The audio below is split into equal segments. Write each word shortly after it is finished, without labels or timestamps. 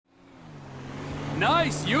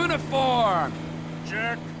Nice uniform!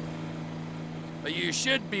 Jerk. But you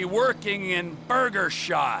should be working in burger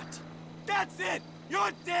shot. That's it!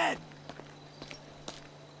 You're dead!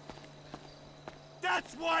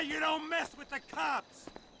 That's why you don't mess with the cops!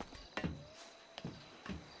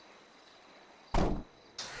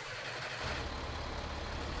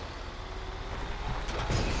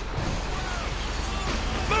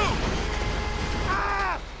 Move!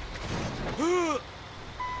 Ah!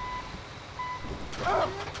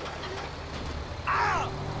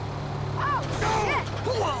 Ow! Oh, shit!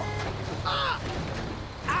 Ah!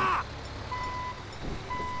 Ah!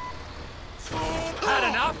 Had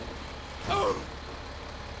enough?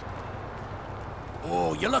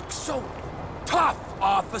 Oh, you look so tough,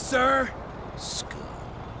 officer! Scum.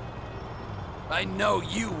 I know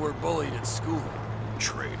you were bullied at school,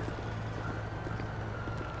 traitor.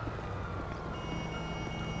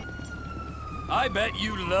 I bet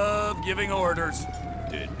you love giving orders.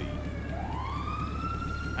 Deadbeat.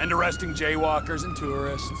 And arresting jaywalkers and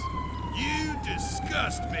tourists. You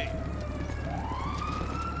disgust me.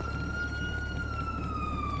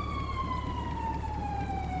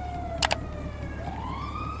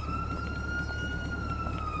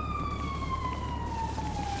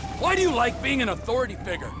 Why do you like being an authority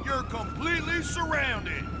figure? You're completely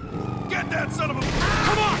surrounded. Get that son of a...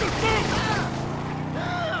 Come on!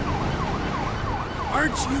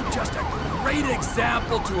 Aren't you just a great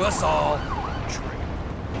example to us all?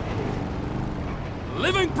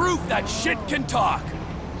 Living proof that shit can talk.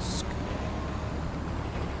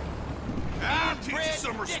 I'll teach you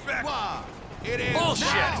some respect. It is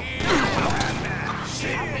Bullshit.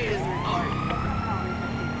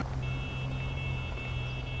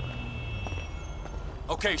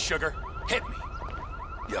 Okay, sugar, hit me.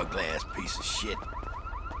 You ugly ass piece of shit.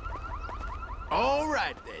 All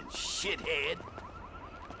right then, shithead.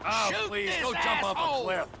 Oh, Shoot please, this don't jump off a asshole.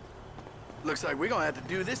 cliff. Looks like we're gonna have to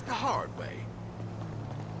do this the hard way.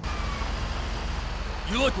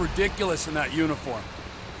 You look ridiculous in that uniform.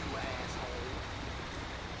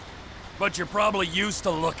 But you're probably used to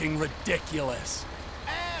looking ridiculous.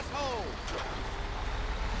 Asshole!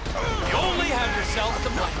 You only have yourself to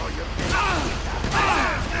blame.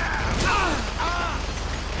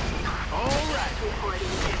 All right.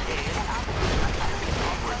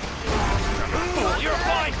 Fool, you're a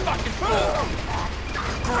blind fucking fool.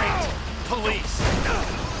 Great police.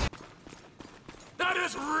 That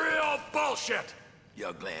is real bullshit. You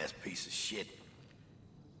ugly ass piece of shit.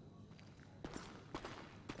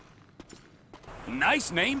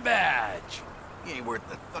 Nice name badge. You ain't worth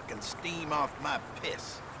the fucking steam off my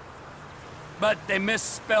piss. But they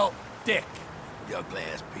misspelt dick. You ugly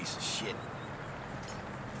ass piece of shit.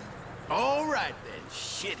 All right then,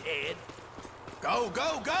 shithead. Go,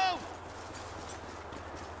 go, go!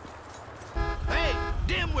 Hey,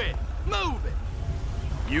 dimwit, move it!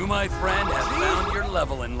 You, my friend, have found your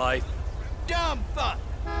level in life. Dumb fuck!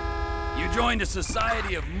 You joined a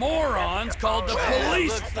society of morons called the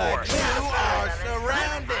police force. You are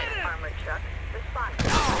surrounded! Armored truck responding.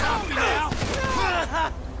 Copy now.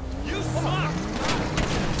 You suck!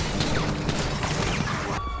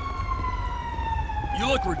 You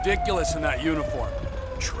look ridiculous in that uniform.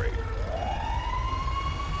 Traitor.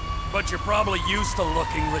 But you're probably used to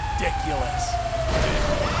looking ridiculous.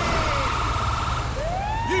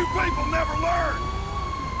 You people never learn.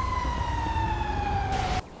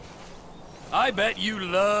 I bet you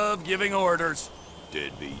love giving orders.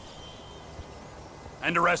 Deadbeat.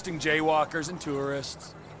 And arresting jaywalkers and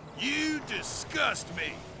tourists. You disgust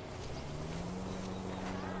me.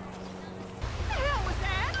 What the hell was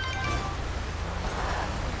that?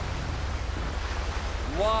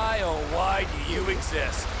 Why, oh why do you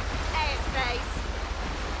exist? Ass face.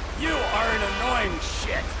 You are an annoying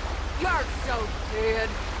shit. You're so dead.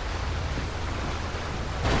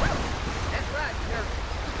 That's right, sir.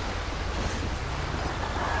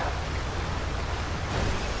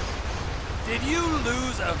 Did you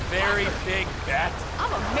lose a very big bet? I'm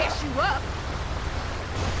gonna mess you up.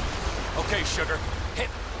 Okay, sugar, hit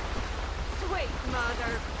me. Sweet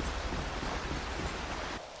mother.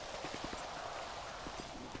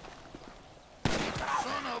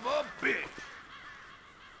 Son of a bitch.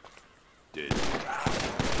 Dead.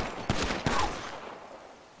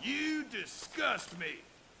 You disgust me.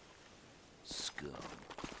 Scum.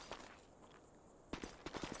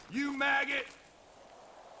 You maggot.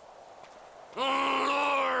 Oh,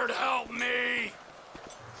 Lord, help me!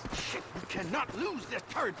 Shit, you cannot lose this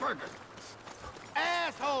turd burger!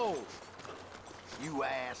 Asshole! You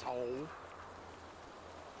asshole!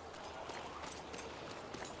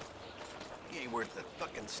 You ain't worth the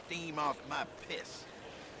fucking steam off my piss.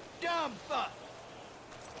 Dumb fuck!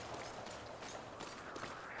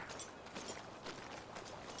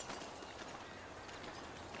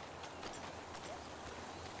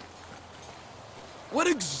 What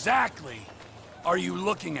exactly are you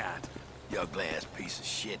looking at? You ugly-ass piece of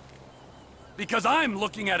shit. Because I'm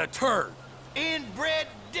looking at a turd. Inbred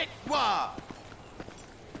dickwad.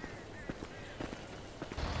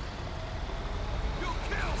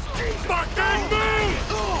 Fucking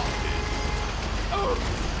move!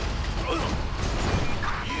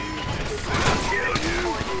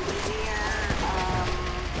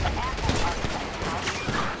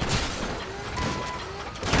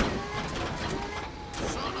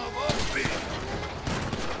 Son of a bitch.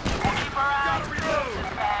 Gotta reload!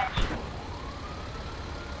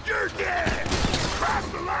 You're dead! Cross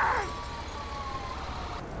the line!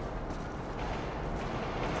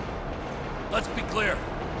 Let's be clear.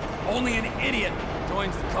 Only an idiot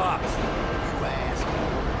joins the cops. You ass.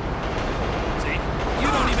 See? You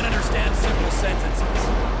don't even understand simple sentences.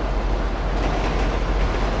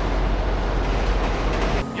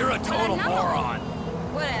 You're a total moron.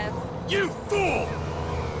 Whatever. You fool!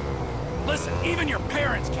 Listen, even your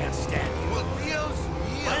parents can't stand you. Well, Dios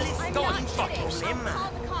mío. I'm Go not and fuck kidding. yourself. I'll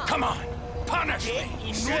call the cops. Come on, punish ¿Qué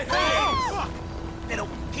me. inútiles? Pero,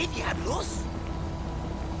 ¿qué diablos?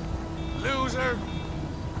 Loser.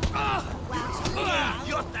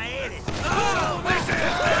 ¡Idiota eres!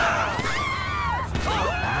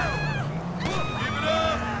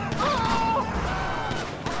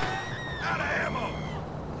 Out of ammo!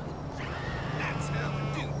 That's how we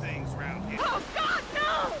do things round here. Oh, God,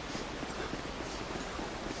 no!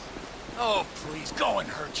 Oh, please, go and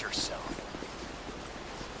hurt yourself.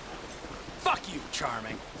 Fuck you,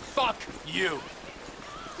 Charming. Fuck you.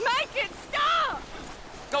 Make it stop!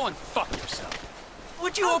 Go and fuck yourself.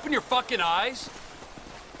 Would you open your fucking eyes?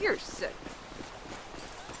 You're sick.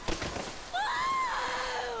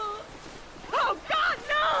 Oh, God,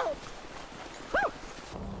 no! Whew.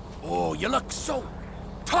 Oh, you look so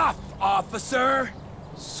tough, officer.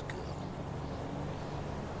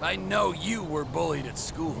 I know you were bullied at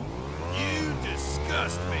school. You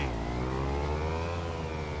disgust me.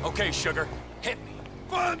 Okay, sugar, hit me.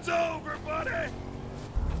 Fun's over, buddy!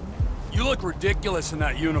 You look ridiculous in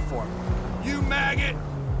that uniform, You maggot!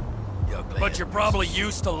 You ugly but you're probably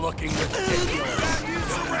used to looking ridiculous. Got you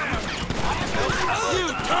surrounded! You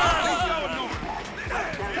turn! Going north!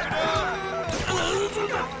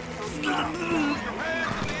 Your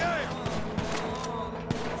hands in the air!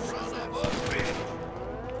 Son of a bitch!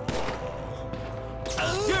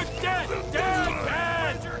 You're dead!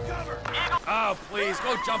 Dead! Your cover! Oh, please, go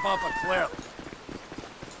jump off a cliff.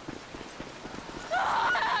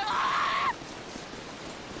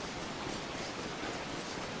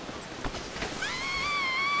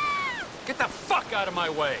 Get the fuck out of my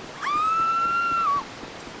way!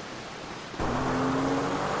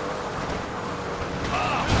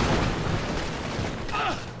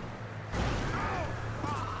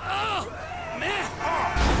 Man!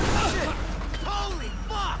 Holy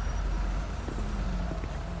fuck!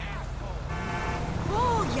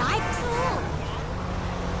 Oh, yikes!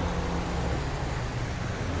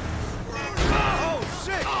 Oh,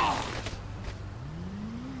 shit!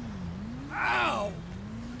 Ow!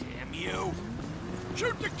 Damn you!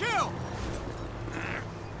 Shoot to kill!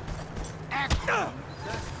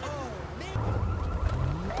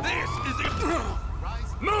 This is it!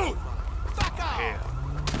 Move! Fuck off!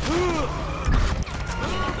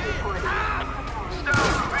 Son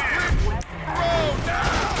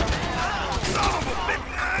of a bitch!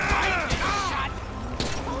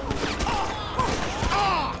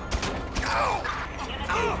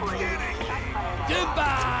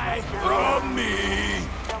 Goodbye from me!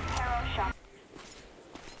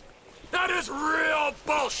 That is real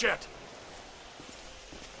bullshit!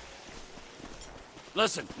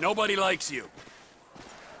 Listen, nobody likes you.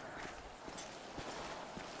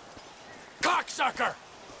 Cocksucker!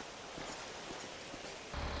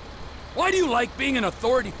 Why do you like being an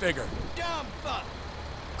authority figure? Dumb fuck!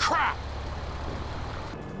 Crap!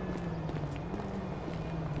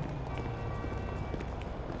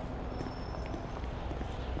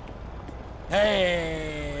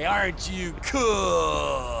 Hey, aren't you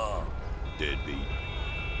cool? Deadbeat.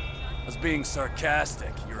 I was being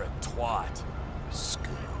sarcastic. You're a twat.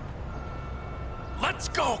 Let's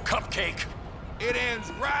go, Cupcake! It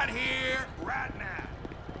ends right here, right now.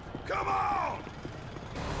 Come on!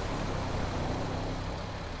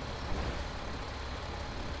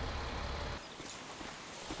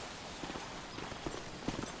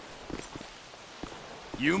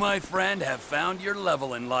 You, my friend, have found your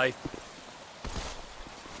level in life.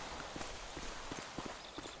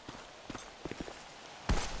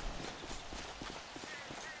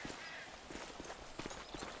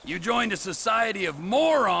 You joined a society of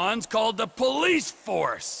morons called the police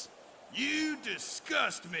force. You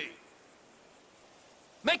disgust me.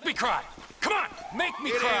 Make me cry! Come on! Make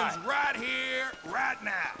me It cry! ends right here, right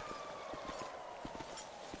now.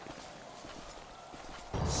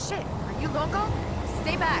 Shit, are you loco?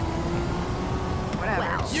 Stay back. Whatever.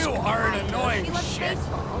 Well, You are an annoying He loves shit!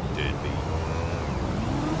 baseball. Deadbeat.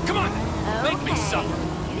 Come on! Make me okay. suffer!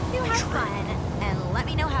 You two have fun, and let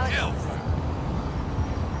me know how it Elf. goes.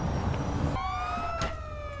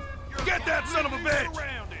 Get that son of a bitch!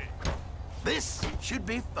 This should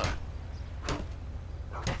be fun.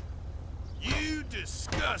 You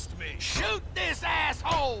disgust me. Shoot this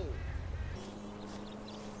asshole!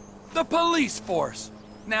 The police force!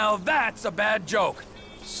 Now that's a bad joke.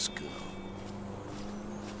 Scum.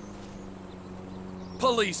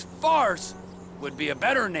 Police farce would be a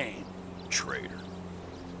better name. Traitor.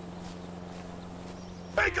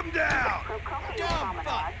 Take him down! Dumb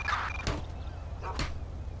fuck!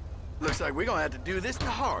 Looks like we're gonna have to do this the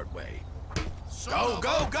hard way. Go,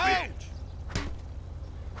 go, go!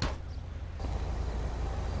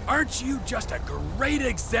 Aren't you just a great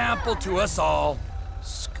example to us all?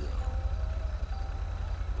 Scum.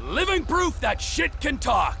 Living proof that shit can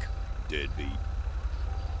talk. Deadbeat.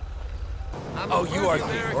 Oh, you are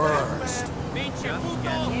the worst.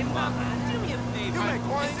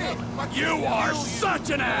 You are such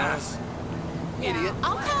an ass! Idiot.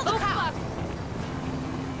 I'll call the cops.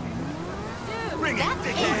 Dude, Bring it, That's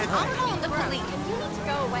me. dickhead. I'll call the police. you need to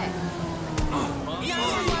go away.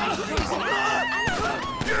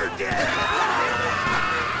 You're dead!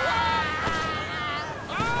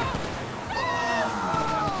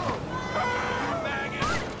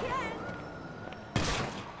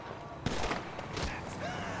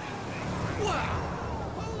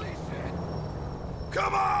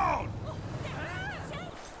 Come on!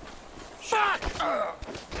 Fuck!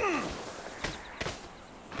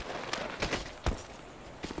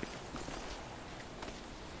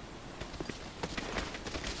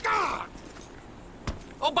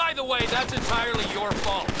 Oh, by the way, that's entirely your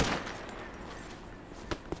fault.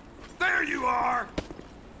 There you are!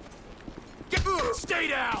 Stay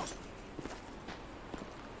down!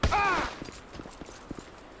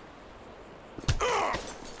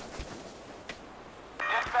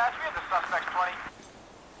 Dispatch, we have the suspect 20.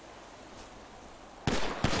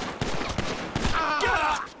 Get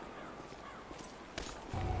up!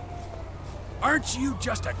 Aren't you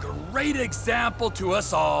just a great example to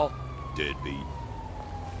us all? Deadbeat.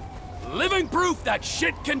 Living proof that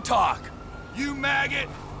shit can talk. You maggot!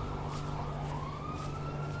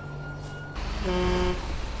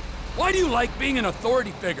 Why do you like being an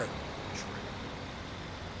authority figure?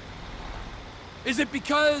 Is it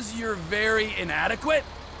because you're very inadequate?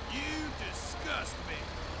 You disgust me.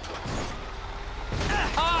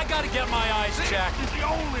 I gotta get my eyes This checked. is the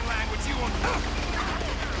only language you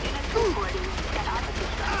understand.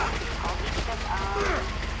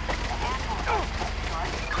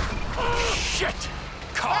 Shit!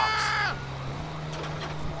 Cops!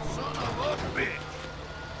 Son of a bitch!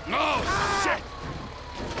 Oh, shit!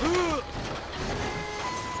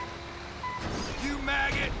 You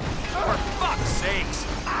maggot! For fuck's sakes!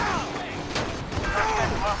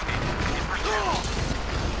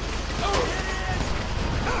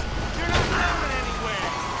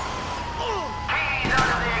 Keys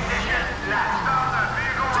under the ignition. Stop that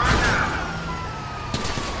vehicle right now.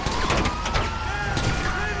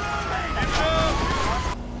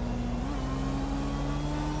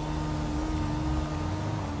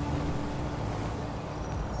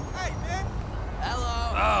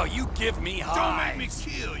 Oh, you give me Don't make me hives.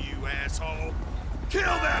 kill you, asshole! Kill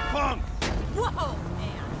that punk! Whoa,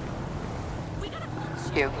 man. We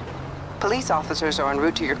gotta... You. Police officers are en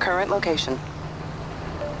route to your current location.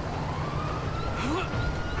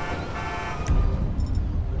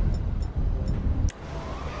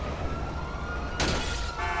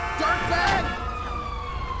 Dirtbag!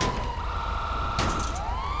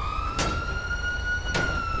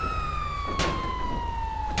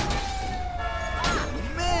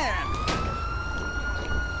 Man!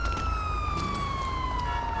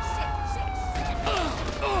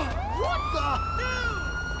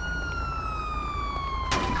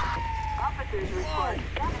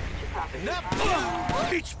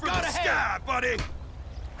 Reach for the sky, buddy!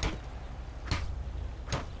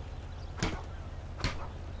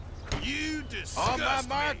 You disgust On my me.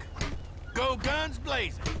 mark, go guns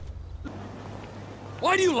blazing.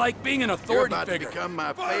 Why do you like being an You're authority about to figure? become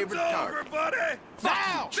my Fun's favorite over, target. buddy!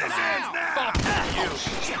 Now! This Now! ends now!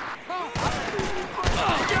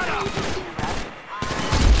 Fuck you!